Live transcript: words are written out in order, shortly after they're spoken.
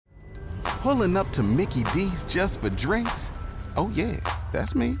Pulling up to Mickey D's just for drinks? Oh yeah,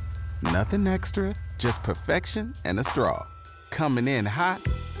 that's me. Nothing extra, just perfection and a straw. Coming in hot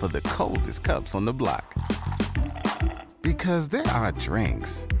for the coldest cups on the block. Because there are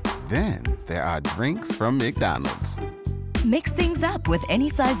drinks. Then there are drinks from McDonald's. Mix things up with any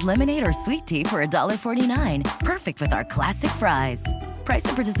size lemonade or sweet tea for $1.49. Perfect with our classic fries. Price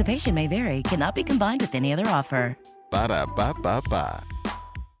and participation may vary. Cannot be combined with any other offer. Ba-da-ba-ba-ba.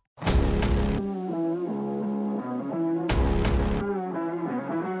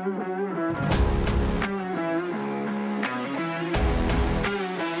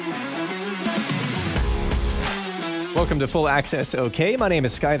 Welcome to Full Access OK. My name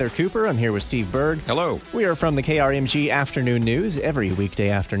is Skyler Cooper. I'm here with Steve Berg. Hello. We are from the KRMG Afternoon News every weekday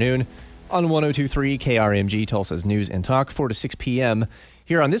afternoon on 102.3 KRMG, Tulsa's News and Talk, 4 to 6 p.m.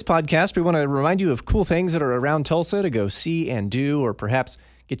 Here on this podcast, we want to remind you of cool things that are around Tulsa to go see and do, or perhaps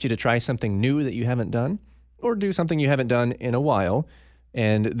get you to try something new that you haven't done, or do something you haven't done in a while.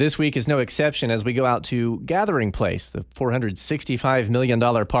 And this week is no exception as we go out to Gathering Place, the $465 million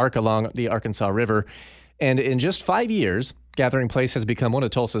park along the Arkansas River. And in just 5 years, Gathering Place has become one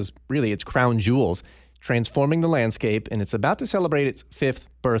of Tulsa's, really, its crown jewels, transforming the landscape, and it's about to celebrate its 5th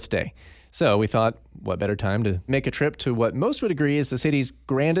birthday. So we thought, what better time to make a trip to what most would agree is the city's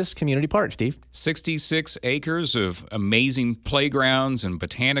grandest community park, Steve? 66 acres of amazing playgrounds and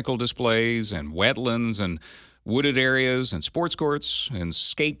botanical displays and wetlands and wooded areas and sports courts and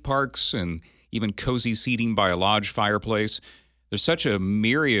skate parks and even cozy seating by a lodge fireplace. There's such a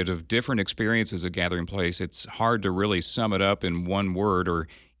myriad of different experiences at Gathering Place, it's hard to really sum it up in one word or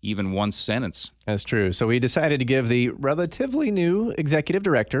even one sentence. That's true. So we decided to give the relatively new executive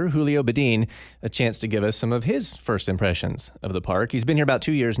director, Julio Badin, a chance to give us some of his first impressions of the park. He's been here about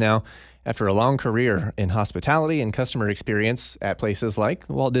 2 years now after a long career in hospitality and customer experience at places like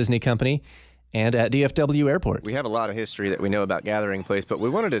the Walt Disney Company and at DFW Airport. We have a lot of history that we know about Gathering Place, but we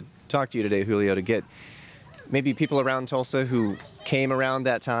wanted to talk to you today, Julio, to get maybe people around Tulsa who came around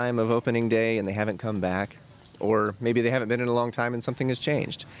that time of opening day and they haven't come back, or maybe they haven't been in a long time and something has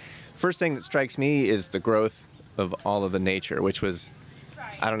changed. First thing that strikes me is the growth of all of the nature, which was,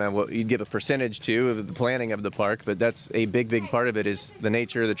 I don't know what you'd give a percentage to of the planning of the park, but that's a big, big part of it is the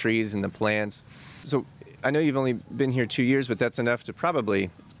nature, the trees and the plants. So I know you've only been here 2 years, but that's enough to probably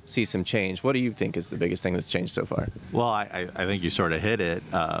see some change. What do you think is the biggest thing that's changed so far? Well, I think you sort of hit it.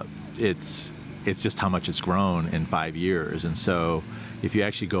 It's just how much it's grown in 5 years. And so if you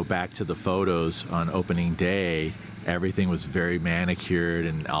actually go back to the photos on opening day, everything was very manicured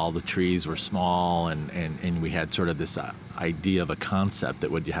and all the trees were small and we had sort of this idea of a concept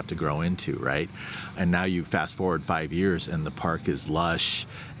that would you have to grow into, right? And now you fast forward 5 years and the park is lush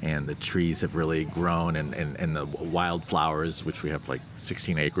and the trees have really grown and the wildflowers, which we have like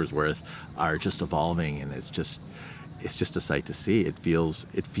 16 acres worth, are just evolving, and it's just a sight to see. It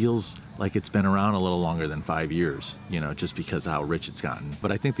feels like it's been around a little longer than 5 years, just because of how rich it's gotten.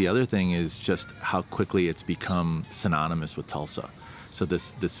 But I think the other thing is just how quickly it's become synonymous with Tulsa. So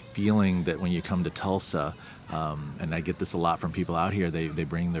this feeling that when you come to Tulsa, and I get this a lot from people out here, they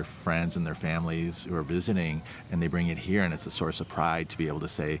bring their friends and their families who are visiting, and they bring it here, and it's a source of pride to be able to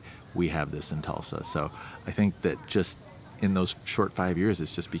say, we have this in Tulsa. So I think that just in those short 5 years,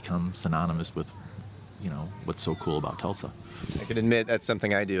 it's just become synonymous with what's so cool about Tulsa. I can admit that's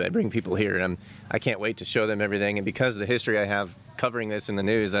something I do. I bring people here, and I can't wait to show them everything. And because of the history I have covering this in the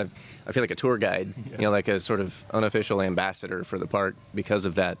news, I feel like a tour guide, like a sort of unofficial ambassador for the park because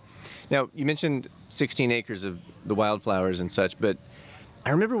of that. Now, you mentioned 16 acres of the wildflowers and such, but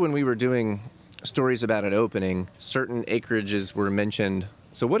I remember when we were doing stories about it opening, certain acreages were mentioned.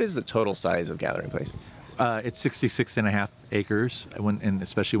 So what is the total size of Gathering Place? It's 66 and a half acres, and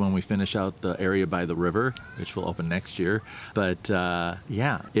especially when we finish out the area by the river, which will open next year. But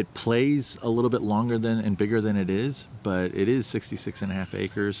it plays a little bit longer and bigger than it is, but it is 66 and a half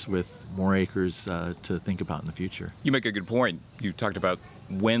acres with more acres to think about in the future. You make a good point. You talked about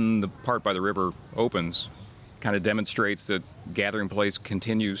when the part by the river opens, kind of demonstrates that Gathering Place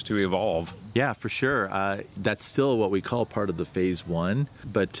continues to evolve. Yeah, for sure. That's still what we call part of the phase one,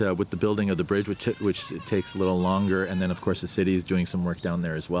 but with the building of the bridge, which takes a little longer, and then of course the city is doing some work down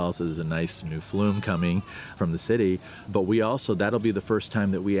there as well, so there's a nice new flume coming from the city. But we also, that'll be the first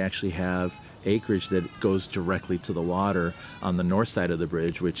time that we actually have acreage that goes directly to the water on the north side of the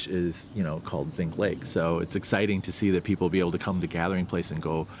bridge, which is, called Zinc Lake. So it's exciting to see that people will be able to come to Gathering Place and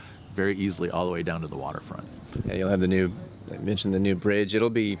go very easily all the way down to the waterfront. Yeah, you'll have I mentioned the new bridge. It'll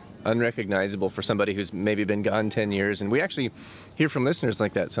be unrecognizable for somebody who's maybe been gone 10 years. And we actually hear from listeners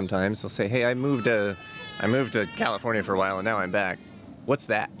like that sometimes. They'll say, hey, I moved to California for a while and now I'm back. what's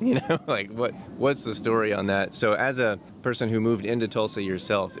that? Like what's the story on that? So as a person who moved into Tulsa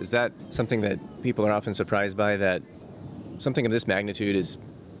yourself, is that something that people are often surprised by, that something of this magnitude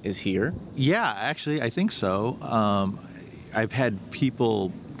is here? Yeah, actually, I think so. I've had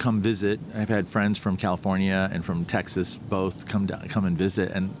people come visit. I've had friends from California and from Texas both come and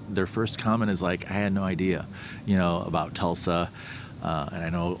visit, and their first comment is like, I had no idea, about Tulsa. And I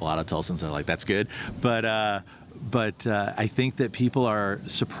know a lot of Tulsans are like, that's good. But I think that people are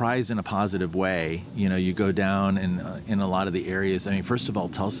surprised in a positive way. You go down in a lot of the areas. I mean, first of all,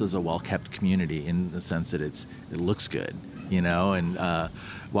 Tulsa is a well-kept community in the sense that it looks good, and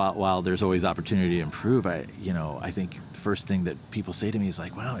while there's always opportunity to improve, I think the first thing that people say to me is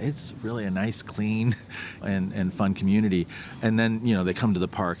like, wow, it's really a nice, clean and fun community. And then, they come to the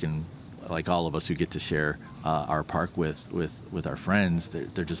park, and like all of us who get to share our park with our friends,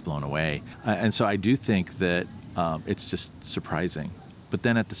 they're just blown away. And so I do think that it's just surprising. But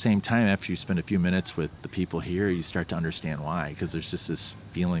then at the same time, after you spend a few minutes with the people here, you start to understand why, because there's just this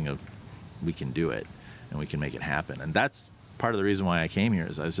feeling of we can do it and we can make it happen. And that's part of the reason why I came here,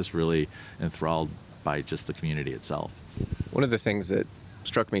 is I was just really enthralled by just the community itself. One of the things that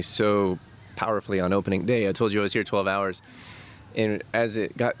struck me so powerfully on opening day, I told you I was here 12 hours, and as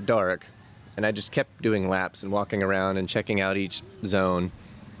it got dark, and I just kept doing laps and walking around and checking out each zone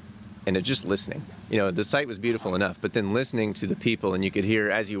and just listening. The site was beautiful enough, but then listening to the people, and you could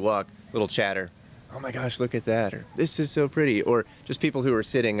hear as you walk, little chatter, oh my gosh, look at that, or this is so pretty, or just people who were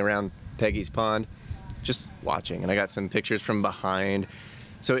sitting around Peggy's Pond just watching. And I got some pictures from behind.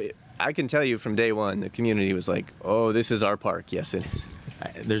 So I can tell you from day one, the community was like, oh, this is our park. Yes, it is.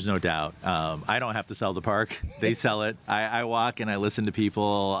 There's no doubt. I don't have to sell the park. They sell it. I walk and I listen to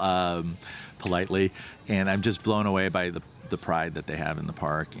people politely, and I'm just blown away by the pride that they have in the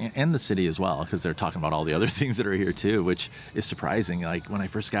park and the city as well, because they're talking about all the other things that are here too, which is surprising. Like when I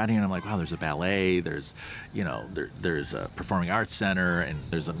first got here, and I'm like, wow, there's a ballet, there's there's a performing arts center, and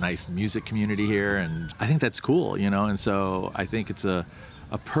there's a nice music community here, and I think that's cool, and so I think it's a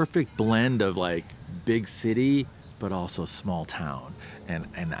perfect blend of like big city but also small town, and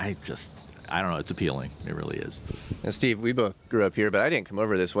I don't know, it's appealing. It really is. Now, Steve, we both grew up here, but I didn't come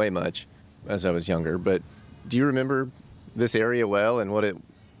over this way much as I was younger. But do you remember this area well and what it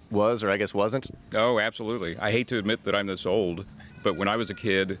was, or I guess wasn't? Oh, absolutely. I hate to admit that I'm this old, but when I was a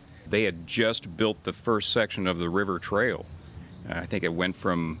kid, they had just built the first section of the River Trail. I think it went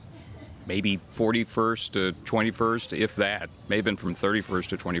from maybe 41st to 21st, if that. May have been from 31st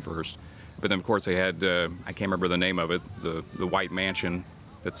to 21st. But then, of course, they had, I can't remember the name of it, the white mansion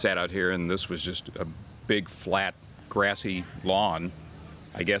that sat out here, and this was just a big, flat, grassy lawn,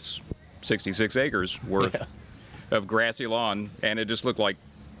 I guess 66 acres worth of grassy lawn, and it just looked like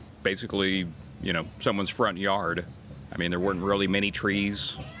basically, someone's front yard. I mean, there weren't really many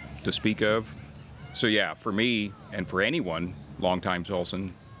trees to speak of. So yeah, for me and for anyone, longtime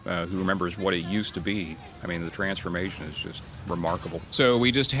Tulsan, who remembers what it used to be, I mean, the transformation is just remarkable. So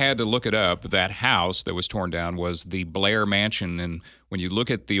we just had to look it up. That house that was torn down was the Blair Mansion, and when you look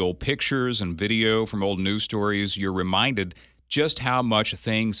at the old pictures and video from old news stories, you're reminded just how much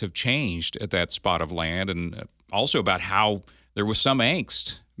things have changed at that spot of land, and also about how there was some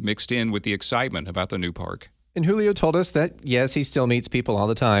angst mixed in with the excitement about the new park. And Julio told us that, yes, he still meets people all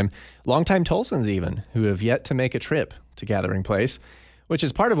the time, longtime Tulsans even, who have yet to make a trip to Gathering Place, which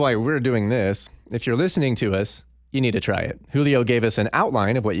is part of why we're doing this. If you're listening to us, you need to try it. Julio gave us an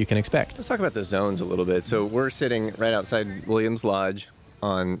outline of what you can expect. Let's talk about the zones a little bit. So we're sitting right outside Williams Lodge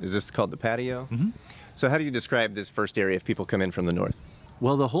on, is this called the patio? Mm-hmm. So how do you describe this first area if people come in from the north?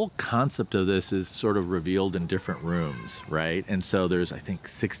 Well, the whole concept of this is sort of revealed in different rooms, right? And so there's, I think,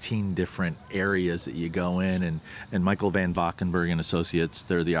 16 different areas that you go in, and Michael Van Valkenburg and Associates,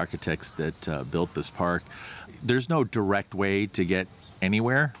 they're the architects that built this park. There's no direct way to get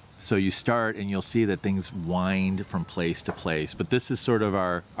anywhere. So you start and you'll see that things wind from place to place. But this is sort of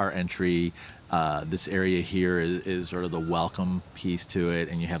our entry. This area here is sort of the welcome piece to it.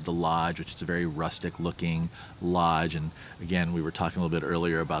 And you have the lodge, which is a very rustic looking lodge. And again, we were talking a little bit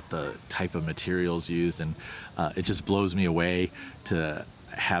earlier about the type of materials used. And it just blows me away to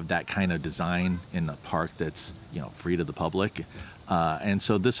have that kind of design in a park that's, free to the public. And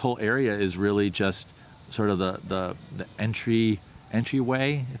so this whole area is really just sort of the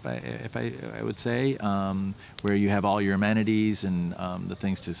entryway, if I would say, where you have all your amenities and the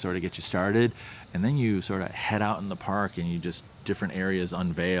things to sort of get you started, and then you sort of head out in the park and you just different areas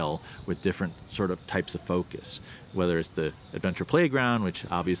unveil with different sort of types of focus, whether it's the adventure playground, which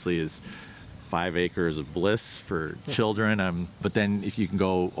obviously is 5 acres of bliss for children. But then if you can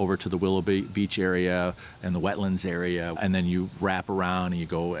go over to the Willow Beach area and the wetlands area, and then you wrap around and you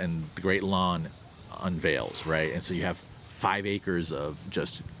go, and the Great Lawn unveils, right? And so you have 5 acres of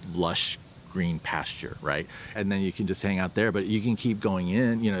just lush green pasture, right? And then you can just hang out there, but you can keep going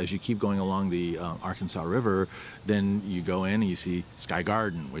in, as you keep going along the Arkansas River, then you go in and you see Sky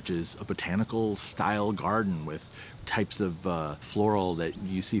Garden, which is a botanical style garden with types of floral that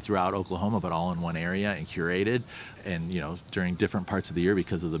you see throughout Oklahoma, but all in one area and curated. And, during different parts of the year,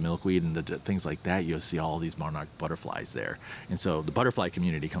 because of the milkweed and the things like that, you'll see all these monarch butterflies there. And so the butterfly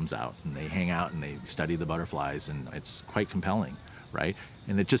community comes out and they hang out and they study the butterflies, and it's quite compelling, right?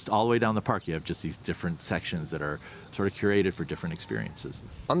 And it just all the way down the park, you have just these different sections that are sort of curated for different experiences.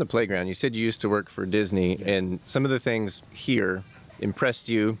 On the playground, you said you used to work for Disney, and some of the things here impressed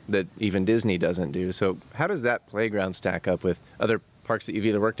you that even Disney doesn't do. So how does that playground stack up with other parks that you've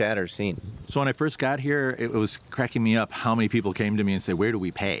either worked at or seen? So when I first got here, it was cracking me up how many people came to me and say, where do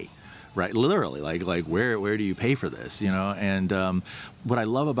we pay? Right, literally, like where do you pay for this? And what I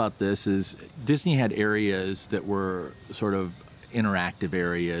love about this is Disney had areas that were sort of interactive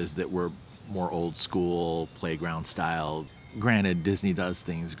areas that were more old school playground style. Granted, Disney does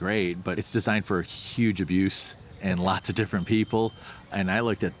things great, but it's designed for huge abuse and lots of different people. And I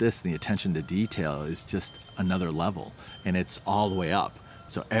looked at this, and the attention to detail is just another level, and it's all the way up.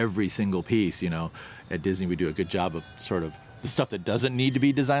 So every single piece, at Disney we do a good job of sort of the stuff that doesn't need to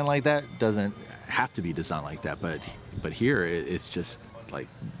be designed like that doesn't have to be designed like that. But here it's just like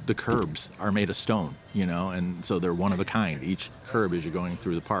the curbs are made of stone, and so they're one of a kind. Each curb as you're going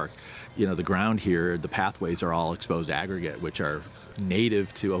through the park. The ground here, the pathways are all exposed aggregate, which are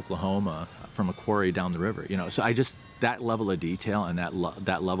native to Oklahoma from a quarry down the river. So that level of detail and that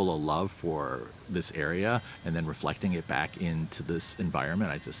level of love for this area, and then reflecting it back into this environment,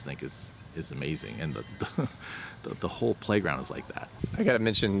 I just think is amazing. And the whole playground is like that. I got to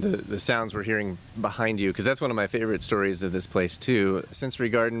mention the sounds we're hearing behind you, because that's one of my favorite stories of this place too. Sensory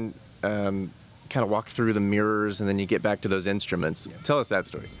Garden, kind of walk through the mirrors and then you get back to those instruments. Yeah. Tell us that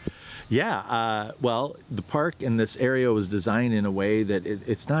story. Yeah, well, the park in this area was designed in a way that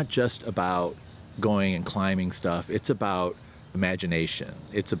it's not just about going and climbing stuff. It's about imagination.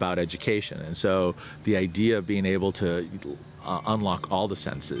 It's about education. And so the idea of being able to unlock all the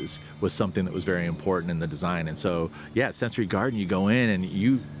senses was something that was very important in the design. And so, Sensory Garden, you go in and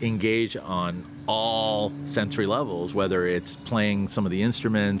you engage on all sensory levels, whether it's playing some of the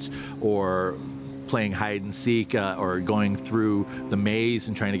instruments or playing hide and seek or going through the maze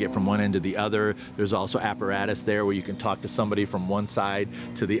and trying to get from one end to the other. There's also apparatus there where you can talk to somebody from one side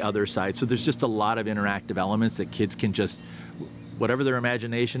to the other side. So there's just a lot of interactive elements that kids can just, whatever their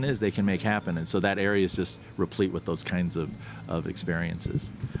imagination is, they can make happen. And so that area is just replete with those kinds of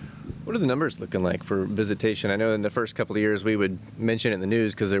experiences. What are the numbers looking like for visitation? I know in the first couple of years we would mention it in the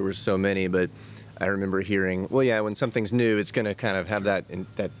news because there were so many, but I remember hearing, when something's new, it's going to kind of have that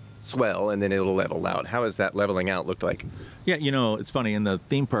swell and then it'll level out. How has that leveling out looked like? Yeah, it's funny, in the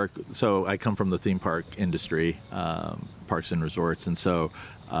theme park, so I come from the theme park industry, parks and resorts, and so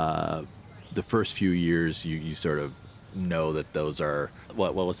the first few years you sort of know that those are,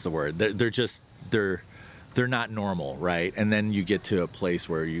 what's the word? They're not normal, right? And then you get to a place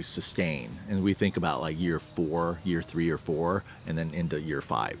where you sustain. And we think about like year 4, year 3 or 4, and then into year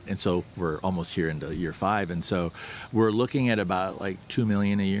 5. And so we're almost here into year 5. And so we're looking at about like $2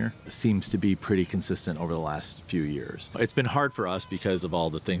 million a year. It seems to be pretty consistent over the last few years. It's been hard for us because of all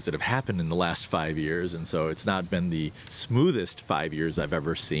the things that have happened in the last 5 years. And so it's not been the smoothest 5 years I've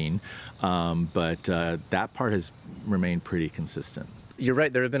ever seen. But that part has remained pretty consistent. You're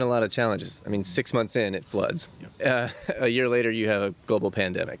right. There have been a lot of challenges. I mean, 6 months in, it floods. Yep. A year later, you have a global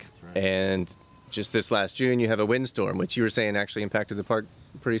pandemic. That's right. And just this last June, you have a windstorm, which you were saying actually impacted the park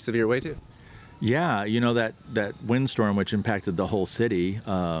in a pretty severe way, too. Yeah, that windstorm, which impacted the whole city,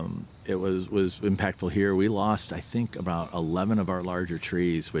 it was impactful here. We lost, I think, about 11 of our larger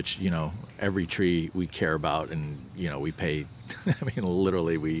trees, which, every tree we care about, and, we pay,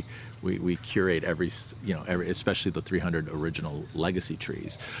 literally we curate every, especially the 300 original legacy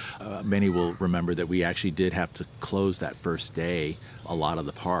trees. Many will remember that we actually did have to close that first day a lot of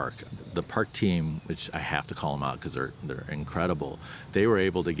the park. The park team, which I have to call them out because they're incredible, they were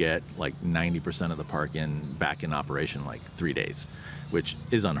able to get like 90% of the park back in operation in like 3 days, which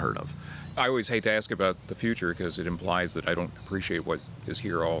is unheard of. I always hate to ask about the future because it implies that I don't appreciate what is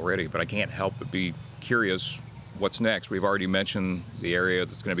here already, but I can't help but be curious what's next. We've already mentioned the area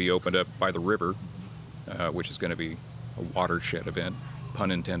that's going to be opened up by the river, which is going to be a watershed event,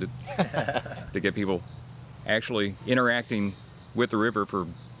 pun intended, to get people actually interacting with the river for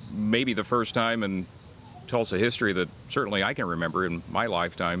maybe the first time in Tulsa history that certainly I can remember in my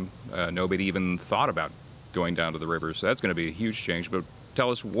lifetime, nobody even thought about going down to the river. So that's going to be a huge change. But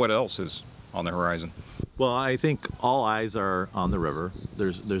tell us what else is on the horizon. Well, I think all eyes are on the river.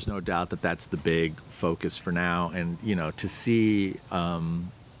 There's no doubt that that's the big focus for now. And, to see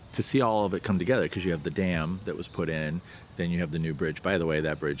all of it come together, because you have the dam that was put in, then you have the new bridge. By the way,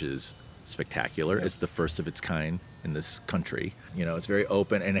 that bridge is spectacular. It's the first of its kind in this country. It's very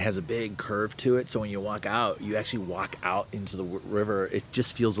open and it has a big curve to it. So when you walk out, you actually walk out into the river. It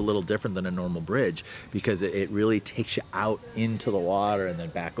just feels a little different than a normal bridge because it really takes you out into the water and then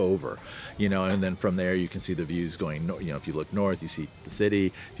back over, and then from there you can see the views going, if you look north, you see the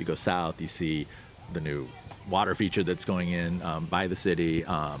city. If you go south, you see the new water feature that's going in by the city,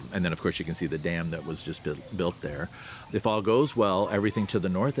 and then of course you can see the dam that was just built there. If all goes well, everything to the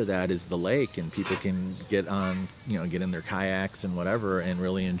north of that is the lake, and people can get in their kayaks and whatever and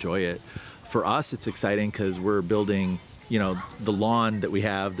really enjoy it. For us, it's exciting because we're building, the lawn that we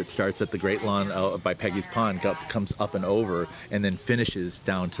have that starts at the Great Lawn by Peggy's Pond, comes up and over and then finishes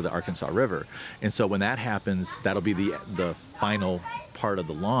down to the Arkansas River. And so when that happens, that'll be the final part of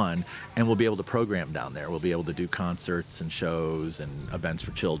the lawn, and we'll be able to program down there. We'll be able to do concerts and shows and events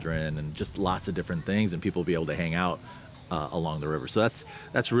for children and just lots of different things, and people will be able to hang out along the river. So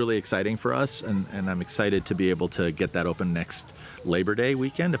that's really exciting for us, and I'm excited to be able to get that open next Labor Day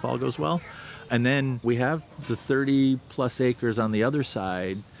weekend if all goes well. And then we have the 30 plus acres on the other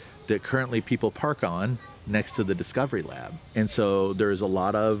side that currently people park on next to the Discovery Lab. And so there's a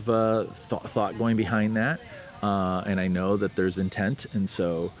lot of thought going behind that. And I know that there's intent, and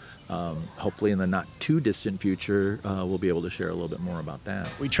so hopefully in the not too distant future, we'll be able to share a little bit more about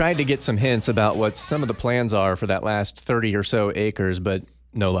that. We tried to get some hints about what some of the plans are for that last 30 or so acres, but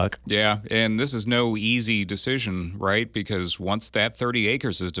no luck. Yeah, and this is no easy decision, right? Because once that 30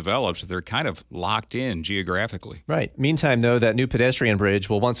 acres is developed, they're kind of locked in geographically. Right. Meantime, though, that new pedestrian bridge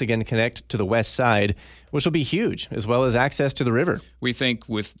will once again connect to the west side, which will be huge, as well as access to the river. We think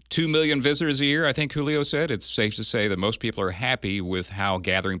with 2 million visitors a year, I think Julio said, it's safe to say that most people are happy with how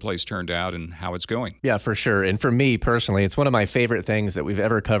Gathering Place turned out and how it's going. Yeah, for sure. And for me personally, it's one of my favorite things that we've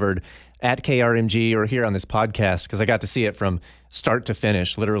ever covered at KRMG or here on this podcast, because I got to see it from start to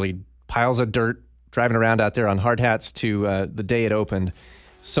finish, literally piles of dirt, driving around out there on hard hats to the day it opened.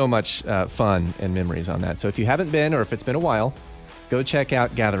 So much fun and memories on that. So if you haven't been, or if it's been a while, go check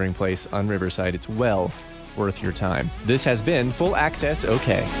out Gathering Place on Riverside. It's well worth your time. This has been Full Access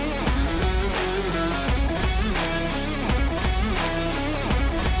OK.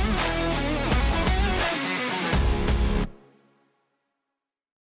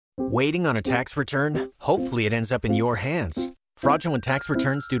 Waiting on a tax return? Hopefully it ends up in your hands. Fraudulent tax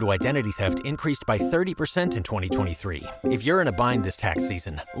returns due to identity theft increased by 30% in 2023. If you're in a bind this tax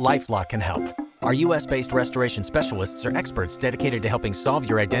season, LifeLock can help. Our U.S.-based restoration specialists are experts dedicated to helping solve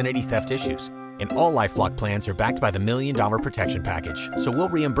your identity theft issues. And all LifeLock plans are backed by the $1 Million Protection Package. So we'll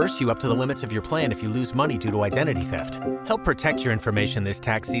reimburse you up to the limits of your plan if you lose money due to identity theft. Help protect your information this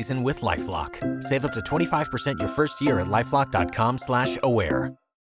tax season with LifeLock. Save up to 25% your first year at LifeLock.com/aware.